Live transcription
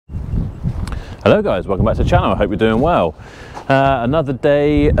Hello guys, welcome back to the channel. I hope you're doing well. Another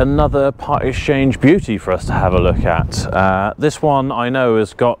day, another part exchange beauty for us to have a look at. This one I know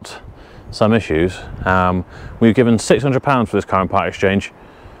has got some issues. We've given £600 for this current part exchange.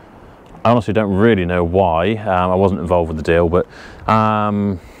 I honestly don't really know why. I wasn't involved with the deal, but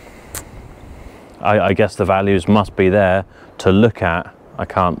I guess the values must be there to look at. I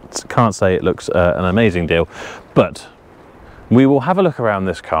can't say it looks an amazing deal, but we will have a look around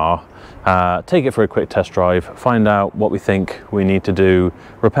this car. Take it for a quick test drive, find out what we think we need to do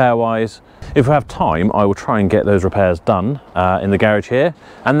repair wise. If we have time, I will try and get those repairs done in the garage here,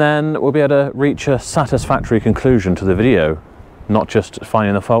 and then we'll be able to reach a satisfactory conclusion to the video. Not just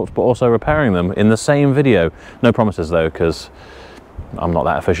finding the faults, but also repairing them in the same video. No promises though, because I'm not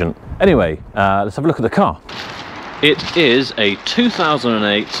that efficient. Anyway, let's have a look at the car. It is a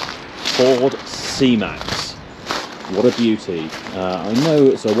 2008 Ford Cmax. What a beauty. I know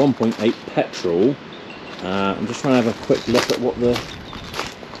it's a 1.8 petrol. I'm just trying to have a quick look at what the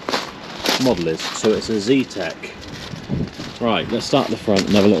model is. So it's a Z-Tech. Right, let's start at the front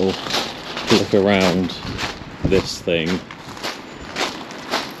and have a little look around this thing.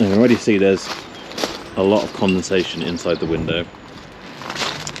 You can already see there's a lot of condensation inside the window.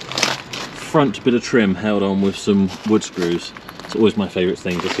 Front bit of trim held on with some wood screws. It's always my favourite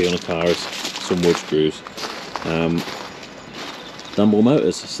thing to see on a car is some wood screws. Dunball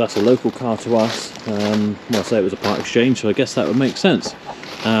Motors, so that's a local car to us. Well, I say it was a part exchange, so I guess that would make sense.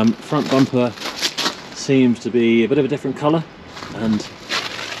 Front bumper seems to be a bit of a different colour and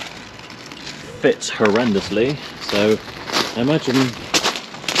fits horrendously, so I imagine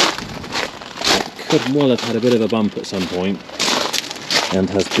it could well have had a bit of a bump at some point and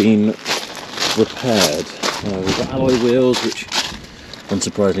has been repaired. We've got alloy wheels, which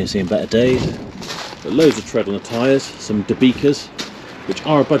unsurprisingly seen better days. But loads of tread on the tyres, some Debekas, which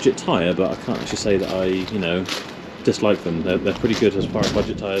are a budget tyre, but I can't actually say that I, dislike them. They're pretty good as far as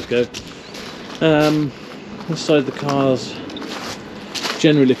budget tyres go. Inside the car's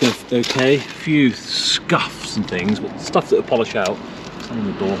generally looking okay. A few scuffs and things, but stuff that will polish out. And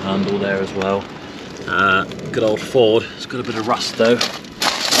the door handle there as well. Good old Ford. It's got a bit of rust though.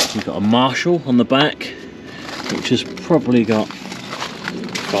 We've got a Marshall on the back, which has probably got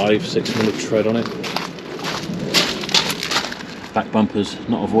 5-6 mil of tread on it. Back bumper's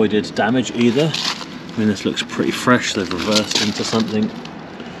not avoided damage either. I mean, this looks pretty fresh. They've reversed into something,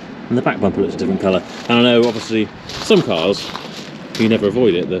 and the back bumper looks a different colour. And I know, obviously, some cars you never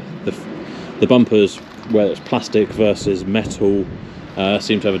avoid it. The bumpers, whether it's plastic versus metal,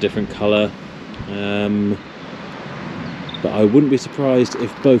 seem to have a different colour. But I wouldn't be surprised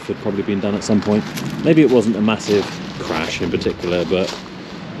if both had probably been done at some point. Maybe it wasn't a massive crash in particular, but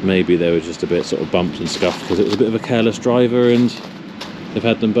maybe they were just a bit sort of bumped and scuffed because it was a bit of a careless driver and they've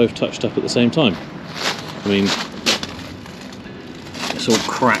had them both touched up at the same time. I mean, it's all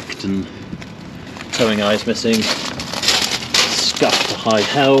cracked and towing eyes missing, scuffed to high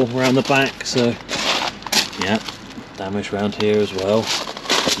hell around the back, so yeah, damage around here as well.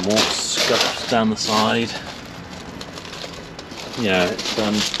 More scuffs down the side. Yeah, it's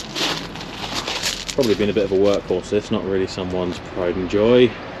probably been a bit of a workhorse. This, not really someone's pride and joy.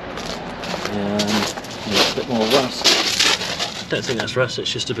 A bit more rust. I don't think that's rust, it's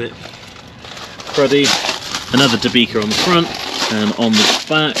just a bit cruddy. Another Debeka on the front and on the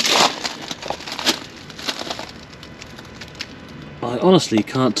back. I honestly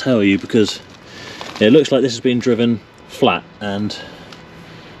can't tell you because it looks like this has been driven flat, and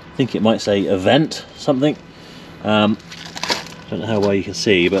I think it might say event something. Don't know how well you can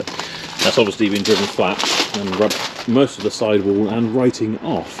see, but that's obviously been driven flat and rubbed most of the sidewall and writing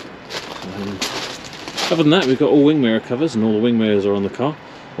off. Other than that, we've got all wing mirror covers, and all the wing mirrors are on the car.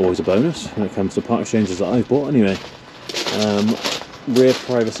 Always a bonus when it comes to part exchanges that I've bought anyway. Rear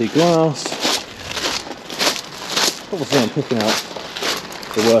privacy glass. Obviously I'm picking out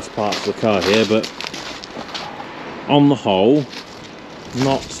the worst parts of the car here, but on the whole,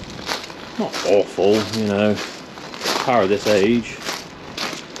 not awful, car of this age,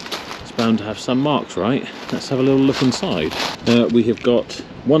 it's bound to have some marks, right? Let's have a little look inside. We have got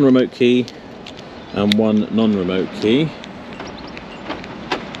one remote key and one non-remote key.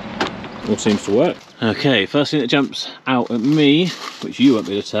 All seems to work. Okay, first thing that jumps out at me, which you won't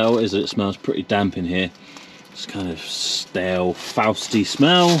be able to tell, is that it smells pretty damp in here. It's kind of stale, Fausty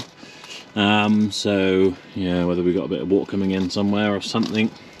smell. So yeah, whether we got a bit of water coming in somewhere or something.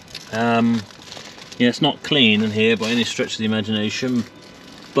 Yeah, it's not clean in here by any stretch of the imagination,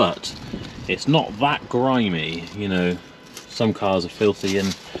 but it's not that grimy. Some cars are filthy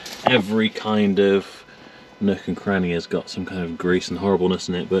and every kind of nook and cranny has got some kind of grease and horribleness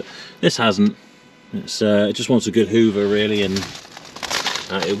in it, but this hasn't. It's it just wants a good hoover really, and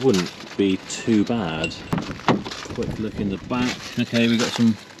it wouldn't be too bad. Quick look in the back. Okay, we've got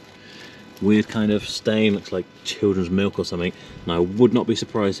some weird kind of stain, looks like children's milk or something, and I would not be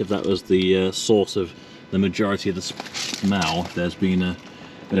surprised if that was the source of the majority of the smell. There's been a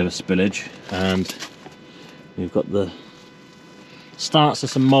bit of a spillage, and we've got the starts of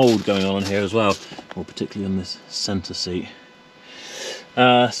some mould going on here as well, or particularly on this centre seat.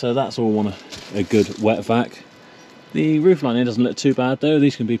 So that's all a good wet vac. The roof lining doesn't look too bad though.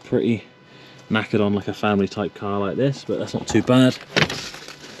 These can be pretty knackered on like a family type car like this, but that's not too bad.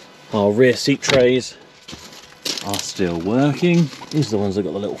 Our rear seat trays are still working. These are the ones that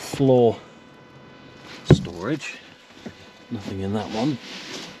got the little floor storage. Nothing in that one.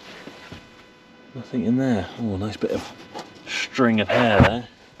 Nothing in there. Oh, nice bit of string of hair there.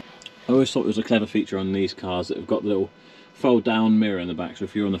 I always thought it was a clever feature on these cars that have got the little fold down mirror in the back, so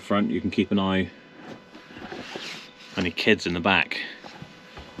if you're on the front you can keep an eye on your kids in the back.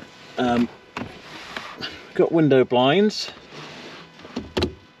 Got window blinds.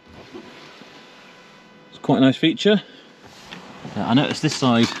 It's quite a nice feature. I noticed this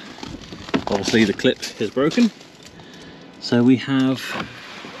side, obviously the clip is broken, so we have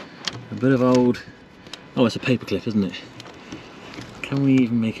a bit of old, oh, it's a paper clip, isn't it? Can we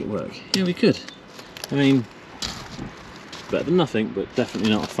even make it work? Yeah, we could. I mean, better than nothing, but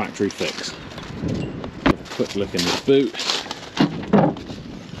definitely not a factory fix. Quick look in the boot.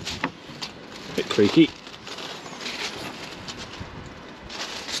 Bit creaky.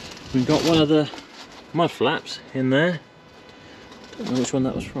 We've got one of the mud flaps in there. Don't know which one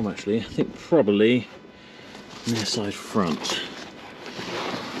that was from actually. I think probably near side front.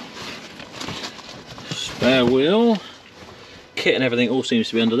 Spare wheel. Kit and everything all seems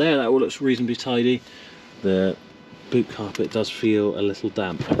to be under there. That all looks reasonably tidy. The boot carpet does feel a little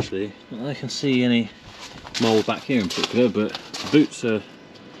damp actually. I can see any mould back here in particular, but boots are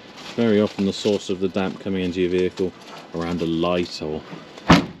very often the source of the damp coming into your vehicle, around a light or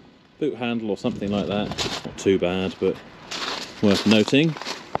boot handle or something like that. Not too bad, but worth noting.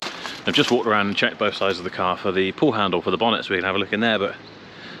 I've just walked around and checked both sides of the car for the pull handle for the bonnet, so we can have a look in there, but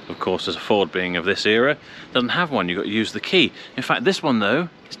of course, as a Ford being of this era, doesn't have one. You've got to use the key. In fact, this one though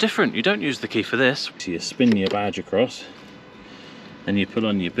is different. You don't use the key for this. So you spin your badge across and you put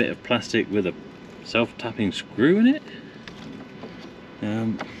on your bit of plastic with a self-tapping screw in it.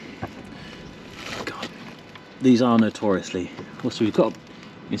 God, these are notoriously, also we've got,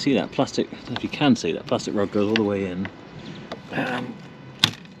 you see that plastic, I don't know if you can see that plastic rod goes all the way in.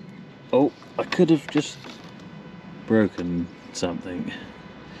 Oh, I could have just broken something.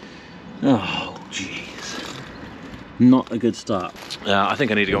 Oh jeez, not a good start. I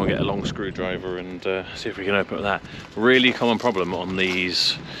think I need to go and get a long screwdriver and see if we can open up that. Really common problem on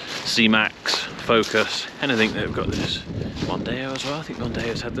these Cmax, Focus, anything that have got this, Mondeo as well, I think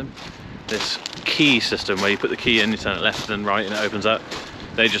Mondeo's had them. This key system where you put the key in, you turn it left and right and it opens up.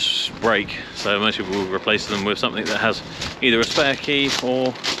 They just break, so most people will replace them with something that has either a spare key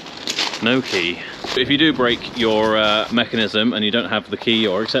or no key. If you do break your mechanism and you don't have the key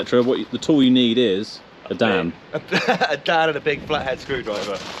or etc., the tool you need is a Dan. A Dan and a big flathead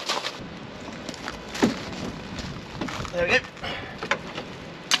screwdriver. There we go.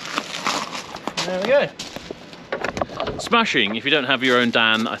 There we go. Smashing. If you don't have your own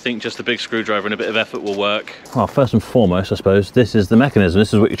Dan, I think just a big screwdriver and a bit of effort will work. Well, first and foremost, I suppose, this is the mechanism.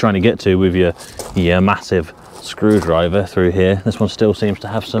 This is what you're trying to get to with your massive screwdriver through here. This one still seems to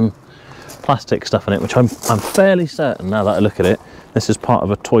have some plastic stuff in it, which I'm fairly certain, now that I look at it, this is part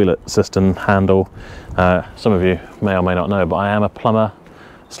of a toilet cistern handle. Some of you may or may not know, but I am a plumber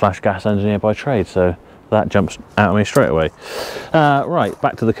 / gas engineer by trade, so that jumps out at me straight away. Right,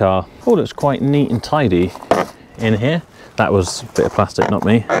 back to the car. Oh, looks quite neat and tidy in here. That was a bit of plastic, not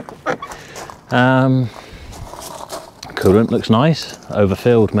me. Coolant looks nice,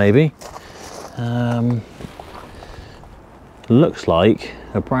 overfilled maybe. Looks like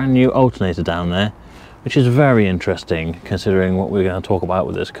a brand new alternator down there, which is very interesting considering what we're going to talk about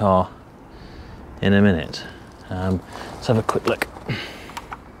with this car in a minute. Let's have a quick look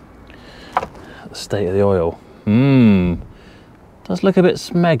at the state of the oil. Does look a bit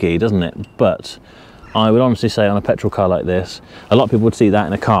smeggy, doesn't it? But I would honestly say on a petrol car like this, a lot of people would see that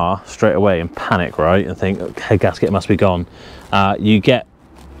in a car straight away and panic, right? And think, okay, gasket must be gone. You get,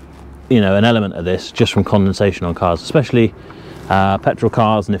 you know, an element of this just from condensation on cars, especially petrol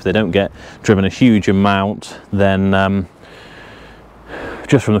cars, and if they don't get driven a huge amount, then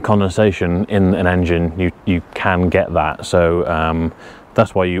just from the condensation in an engine, you can get that. So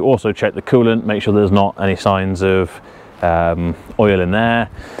that's why you also check the coolant, make sure there's not any signs of oil in there.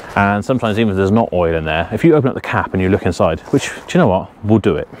 And sometimes even if there's not oil in there, if you open up the cap and you look inside, which, do you know what, we'll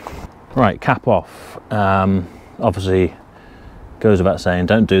do it. Right, cap off. Obviously goes without saying,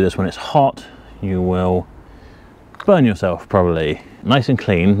 don't do this when it's hot. You will burn yourself probably. Nice and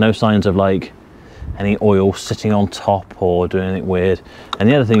clean, no signs of like any oil sitting on top or doing anything weird. And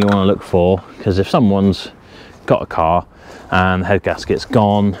the other thing you want to look for, because if someone's got a car and the head gasket's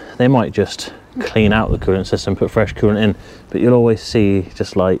gone, they might just clean out the coolant system, put fresh coolant in, but you'll always see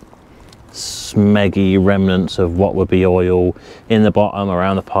just like smeggy remnants of what would be oil in the bottom,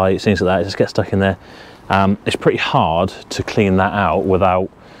 around the pipes, things like that. It just gets stuck in there. It's pretty hard to clean that out without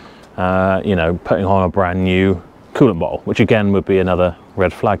you know, putting on a brand new coolant bottle, which again would be another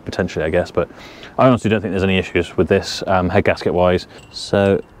red flag potentially, I guess. But I honestly don't think there's any issues with this head gasket wise.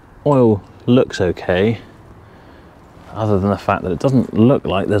 So oil looks okay, other than the fact that it doesn't look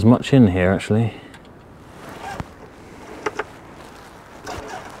like there's much in here actually.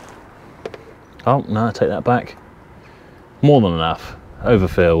 Oh no, I take that back. More than enough,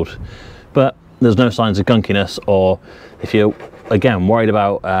 overfilled, but there's no signs of gunkiness. Or if you're again worried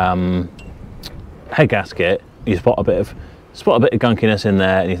about head gasket, you spot a bit of gunkiness in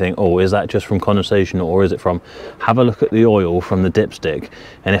there and you think, oh, is that just from condensation or is it from, have a look at the oil from the dipstick,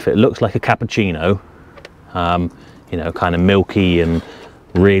 and if it looks like a cappuccino, you know, kind of milky and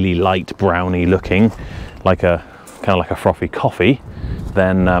really light browny looking, like a kind of like a frothy coffee,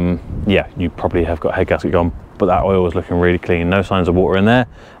 then yeah, you probably have got head gasket gone. But that oil was looking really clean, no signs of water in there.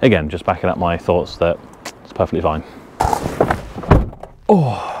 Again, just backing up my thoughts that it's perfectly fine.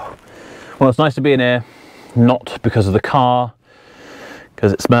 Oh, well, it's nice to be in here, not because of the car,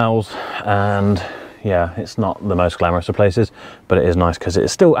 because it smells, and yeah, it's not the most glamorous of places, but it is nice because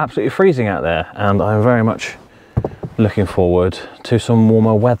it's still absolutely freezing out there, and I'm very much looking forward to some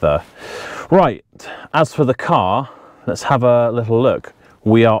warmer weather. Right, as for the car, let's have a little look.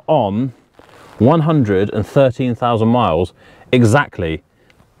 We are on 113,000 miles exactly.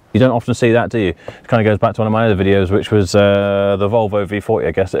 You don't often see that, do you? It kind of goes back to one of my other videos, which was the Volvo V40,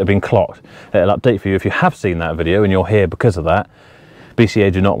 I guess, that had been clocked. It'll update for you if you have seen that video and you're here because of that.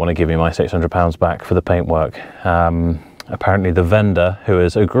 BCA do not want to give me my £600 back for the paintwork. Apparently the vendor who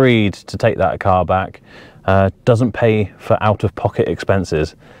has agreed to take that car back doesn't pay for out-of-pocket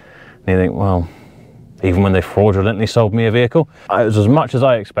expenses. And you think, well, even when they fraudulently sold me a vehicle? It was as much as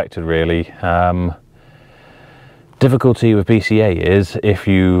I expected, really. Difficulty with BCA is if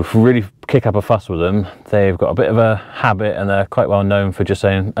you really kick up a fuss with them, they've got a bit of a habit and they're quite well known for just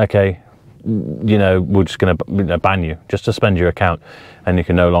saying, okay, you know, we're just going to ban you, just suspend your account, and you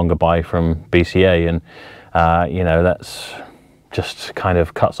can no longer buy from BCA. And you know, that's just kind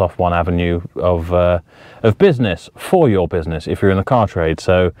of cuts off one avenue of business for your business if you're in the car trade.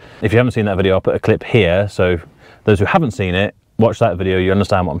 So if you haven't seen that video, I'll put a clip here, so those who haven't seen it, watch that video, you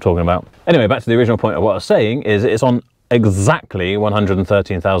understand what I'm talking about. Anyway, back to the original point of what I was saying, is it's on exactly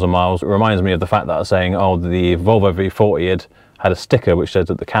 113,000 miles. It reminds me of the fact that I was saying, oh, the Volvo V40 had a sticker which said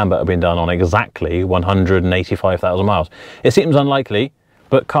that the camber had been done on exactly 185,000 miles. It seems unlikely,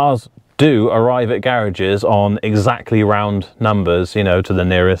 but cars do arrive at garages on exactly round numbers, you know, to the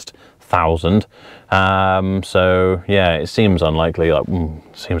nearest 1,000. So yeah, it seems unlikely. Like,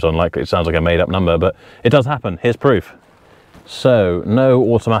 seems unlikely. It sounds like a made-up number, but it does happen. Here's proof. So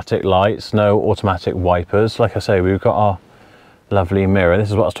no automatic lights, no automatic wipers. Like I say, we've got our lovely mirror. This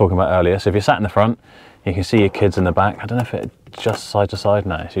is what I was talking about earlier. So if you're sat in the front, you can see your kids in the back. I don't know if it's just side to side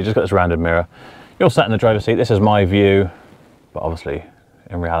now. So you just got this rounded mirror. You're sat in the driver's seat. This is my view, but obviously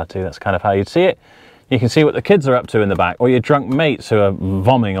in reality, that's kind of how you'd see it. You can see what the kids are up to in the back, or your drunk mates who are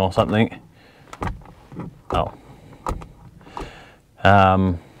vomiting or something. Oh.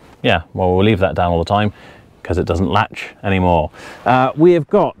 Yeah, well, we'll leave that down all the time because it doesn't latch anymore. We have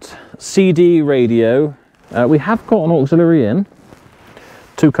got CD radio. We have got an auxiliary in.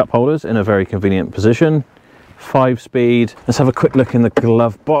 2 cup holders in a very convenient position. 5-speed. Let's have a quick look in the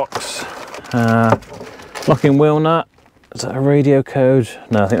glove box. Locking wheel nut. Is that a radio code?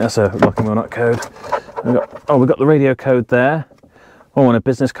 No, I think that's a locking wheel nut code. We've got the radio code there. Oh, and a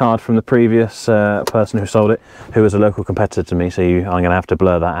business card from the previous person who sold it, who was a local competitor to me. So I'm going to have to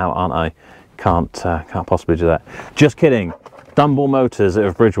blur that out, aren't I? Can't possibly do that. Just kidding. Dumble Motors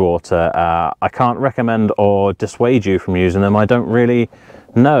of Bridgewater. I can't recommend or dissuade you from using them. I don't really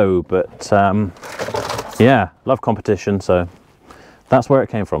know, but yeah, love competition. So that's where it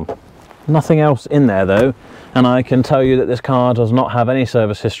came from. Nothing else in there though. And I can tell you that this car does not have any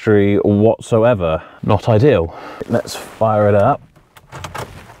service history whatsoever. Not ideal. Let's fire it up.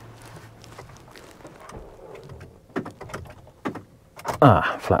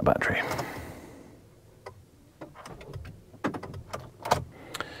 Flat battery.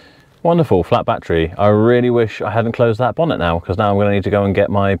 Wonderful, flat battery. I really wish I hadn't closed that bonnet now, because now I'm going to need to go and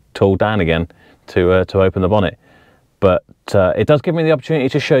get my tool down again to open the bonnet. But it does give me the opportunity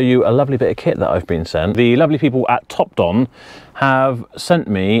to show you a lovely bit of kit that I've been sent. The lovely people at Topdon have sent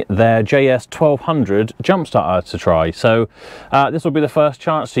me their JS 1200 jump starter to try. So this will be the first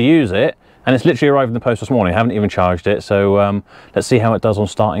chance to use it, and it's literally arrived in the post this morning. I haven't even charged it, so let's see how it does on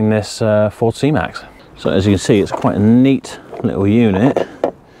starting this Ford Cmax. So as you can see, it's quite a neat little unit.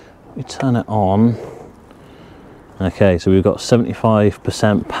 We turn it on. Okay, so we've got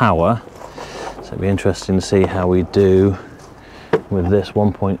 75% power. So it'll be interesting to see how we do with this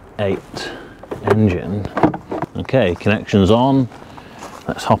 1.8 engine. Okay, connection's on.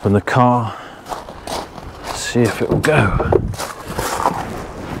 Let's hop in the car. See if it will go.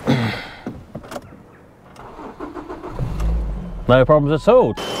 No problems at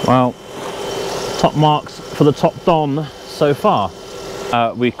all. Well, top marks for the Topdon so far.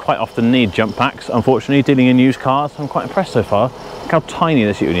 We quite often need jump packs, unfortunately, dealing in used cars. I'm quite impressed so far. Look how tiny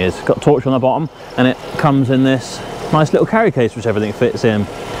this unit is. It's got a torch on the bottom, and it comes in this nice little carry case which everything fits in.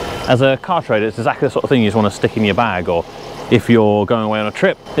 As a car trader, it's exactly the sort of thing you just want to stick in your bag, or if you're going away on a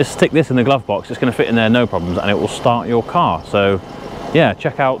trip, just stick this in the glove box. It's going to fit in there no problems, and it will start your car. So yeah,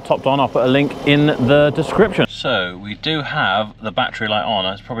 check out Topdon. I'll put a link in the description. So we do have the battery light on.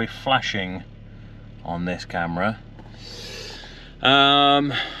 It's probably flashing on this camera.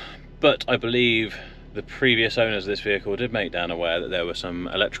 But I believe the previous owners of this vehicle did make Dan aware that there were some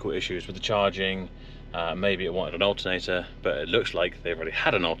electrical issues with the charging. Maybe it wanted an alternator, but it looks like they've already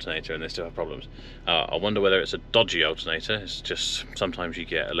had an alternator and they still have problems. I wonder whether it's a dodgy alternator. It's just sometimes you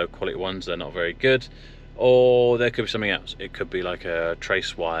get low quality ones, they're not very good, or there could be something else. It could be like a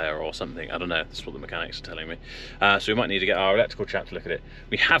trace wire or something. I don't know. That's what the mechanics are telling me. So we might need to get our electrical chap to look at it.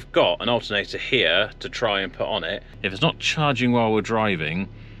 We have got an alternator here to try and put on it. If it's not charging while we're driving,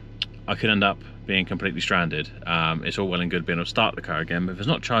 I could end up being completely stranded. It's all well and good being able to start the car again, but if it's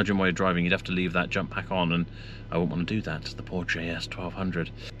not charging while you're driving, you'd have to leave that jump pack on, and I wouldn't want to do that to the poor JS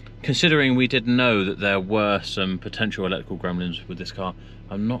 1200. Considering we did know that there were some potential electrical gremlins with this car,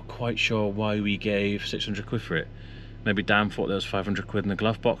 I'm not quite sure why we gave 600 quid for it. Maybe Dan thought there was 500 quid in the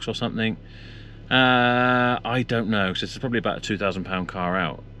glove box or something. I don't know, because it's probably about a £2,000 car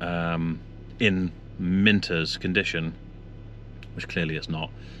out in Minter's condition, which clearly it's not.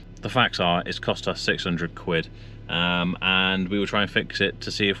 The facts are, it's cost us 600 quid, and we will try and fix it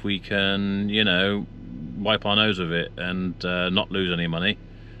to see if we can, you know, wipe our nose with it and not lose any money,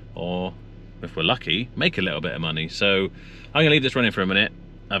 or if we're lucky, make a little bit of money. So I'm gonna leave this running for a minute,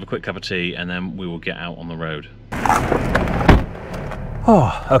 have a quick cup of tea, and then we will get out on the road.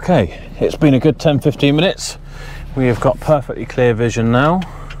 Oh, okay, it's been a good 10-15 minutes. We have got perfectly clear vision now.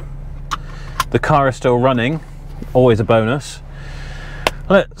 The car is still running, always a bonus.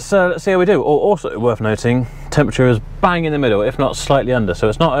 Let's see how we do. Also worth noting, temperature is bang in the middle, if not slightly under, so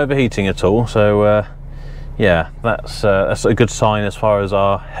it's not overheating at all. So yeah, that's a good sign as far as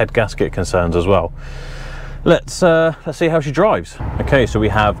our head gasket concerns as well. Let's see how she drives. Okay, so we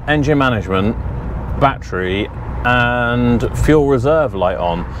have engine management, battery, and fuel reserve light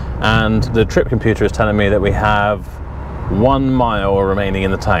on, and the trip computer is telling me that we have 1 mile remaining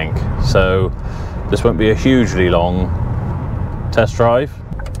in the tank. So this won't be a hugely long test drive.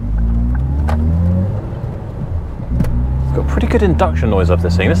 Got pretty good induction noise off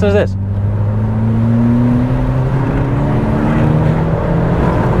this thing. Listen to this.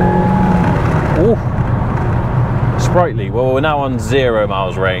 Ooh. Sprightly. Well, we're now on 0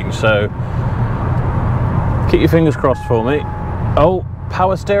 miles range, so keep your fingers crossed for me. Oh,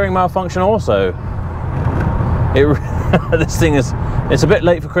 power steering malfunction also. This thing is, it's a bit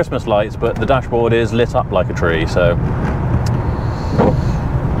late for Christmas lights, but the dashboard is lit up like a tree, so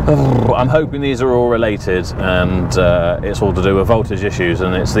I'm hoping these are all related, and it's all to do with voltage issues,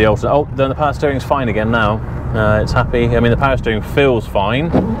 and it's the alternate. Oh, then the power steering's fine again now. It's happy. I mean, the power steering feels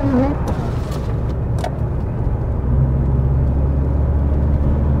fine.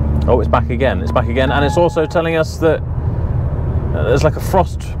 Oh, it's back again. It's back again, and it's also telling us that there's like a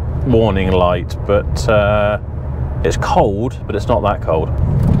frost warning light, but it's cold, but it's not that cold.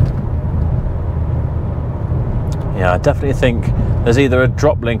 Yeah, I definitely think there's either a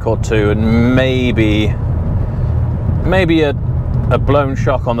drop link or two, and maybe a blown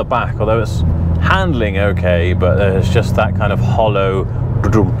shock on the back, although it's handling okay, but there's just that kind of hollow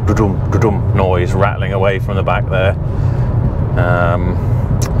noise rattling away from the back there.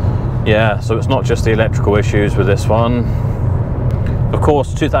 Yeah, so it's not just the electrical issues with this one. Of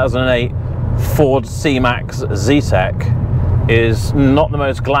course, 2008 Ford Cmax Z-Tech is not the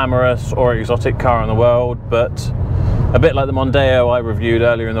most glamorous or exotic car in the world, but A bit like the Mondeo I reviewed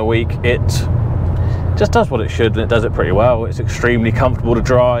earlier in the week, it just does what it should, and it does it pretty well. It's extremely comfortable to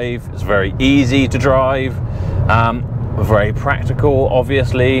drive, it's very easy to drive, very practical,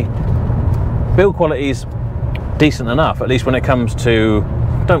 obviously. Build quality's decent enough, at least when it comes to,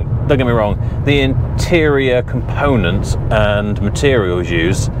 don't get me wrong, the interior components and materials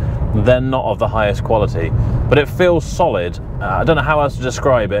used, they're not of the highest quality, but it feels solid. I don't know how else to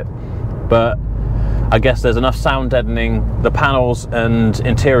describe it, but I guess there's enough sound deadening. The panels and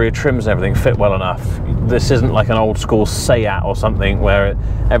interior trims and everything fit well enough. This isn't like an old school Seat or something where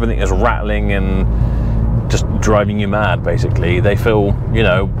everything is rattling and just driving you mad, basically. They feel, you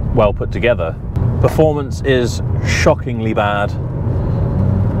know, well put together. Performance is shockingly bad.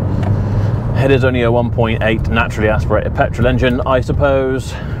 It is only a 1.8 naturally aspirated petrol engine, I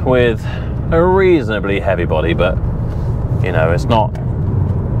suppose, with a reasonably heavy body, but, you know, it's not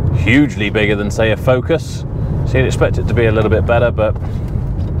hugely bigger than, say, a Focus, so you'd expect it to be a little bit better, but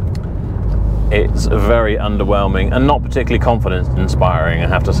it's very underwhelming and not particularly confidence inspiring, I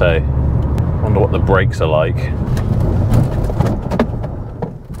have to say. Wonder what the brakes are like.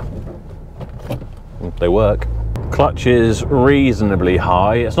 They work. Clutch is reasonably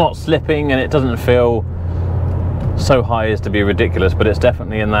high. It's not slipping and it doesn't feel so high as to be ridiculous, but it's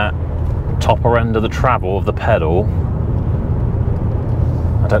definitely in that topper end of the travel of the pedal.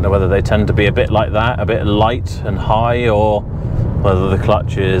 I don't know whether they tend to be a bit like that, a bit light and high, or whether the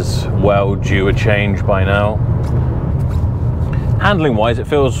clutch is well due a change by now. Handling wise, it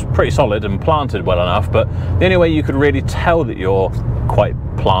feels pretty solid and planted well enough, but the only way you could really tell that you're quite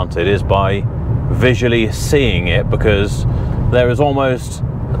planted is by visually seeing it, because there is almost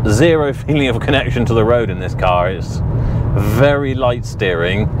zero feeling of connection to the road in this car. It's very light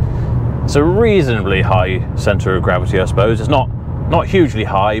steering. It's a reasonably high center of gravity, I suppose. It's not hugely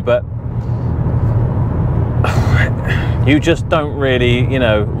high, but you just don't really, you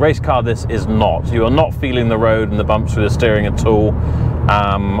know, race car this is not. You are not feeling the road and the bumps with the steering at all.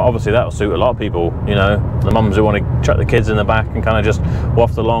 Obviously that'll suit a lot of people, you know, the mums who want to chuck the kids in the back and kind of just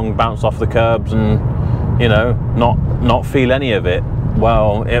waft along, bounce off the curbs and, you know, not feel any of it.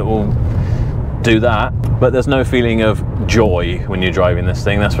 Well, it will do that, but there's no feeling of joy when you're driving this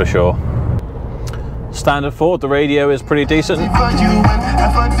thing, that's for sure. Standard Ford, the radio is pretty decent.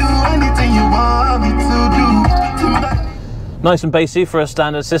 Nice and bassy for a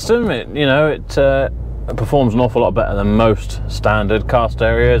standard system. It performs an awful lot better than most standard car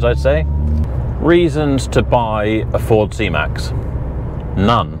stereos, I'd say. Reasons to buy a Ford Cmax?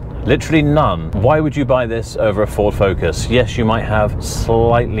 None. Literally none. Why would you buy this over a Ford Focus? Yes, you might have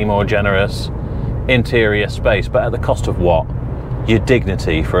slightly more generous interior space, but at the cost of what? Your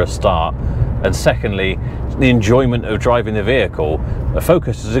dignity, for a start. And secondly, the enjoyment of driving the vehicle. A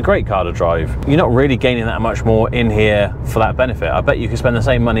Focus is a great car to drive. You're not really gaining that much more in here for that benefit. I bet you could spend the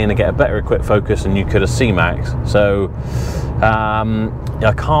same money and get a better equipped Focus than you could a C-Max. So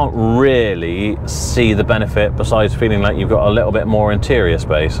I can't really see the benefit besides feeling like you've got a little bit more interior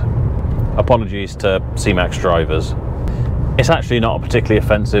space. Apologies to C-Max drivers. It's actually not a particularly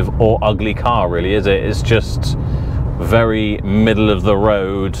offensive or ugly car, really, is it? It's just very middle of the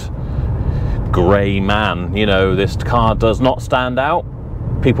road, grey man. You know, this car does not stand out.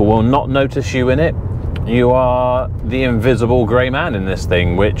 People will not notice you in it. You are the invisible grey man in this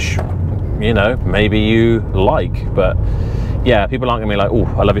thing, which, you know, maybe you like, but yeah, people aren't gonna be like, oh,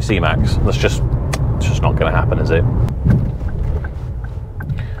 I love your C-Max. It's just not gonna happen, is it?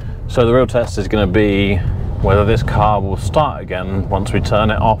 So the real test is gonna be whether this car will start again once we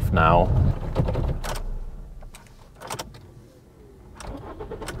turn it off now.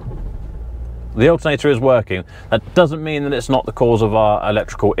 The alternator is working. That doesn't mean that it's not the cause of our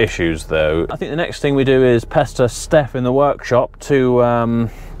electrical issues, though. I think the next thing we do is pester Steph in the workshop to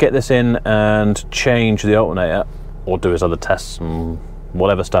get this in and change the alternator, or do his other tests and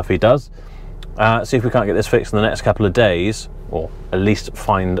whatever stuff he does. See if we can't get this fixed in the next couple of days, or at least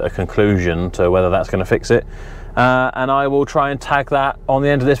find a conclusion to whether that's going to fix it. And I will try and tag that on the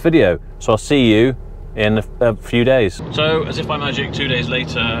end of this video. So I'll see you in a few days. So, as if by magic, 2 days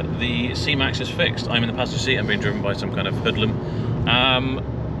later, the C-Max is fixed. I'm in the passenger seat. I'm being driven by some kind of hoodlum.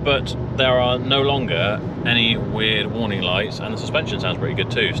 But there are no longer any weird warning lights, and the suspension sounds pretty good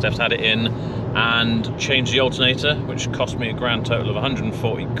too. Steph's had it in and changed the alternator, which cost me a grand total of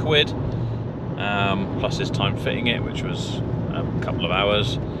 140 quid, plus his time fitting it, which was a couple of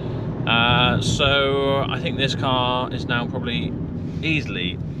hours. So I think this car is now probably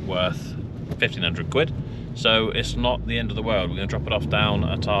easily worth 1,500 quid, so it's not the end of the world. We're going to drop it off down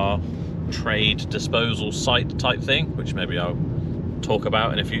at our trade disposal site type thing, which maybe I'll talk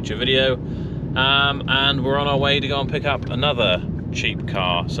about in a future video, and we're on our way to go and pick up another cheap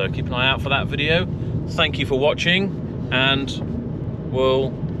car. So keep an eye out for that video. Thank you for watching, and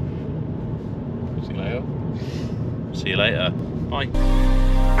we'll see you later. Bye.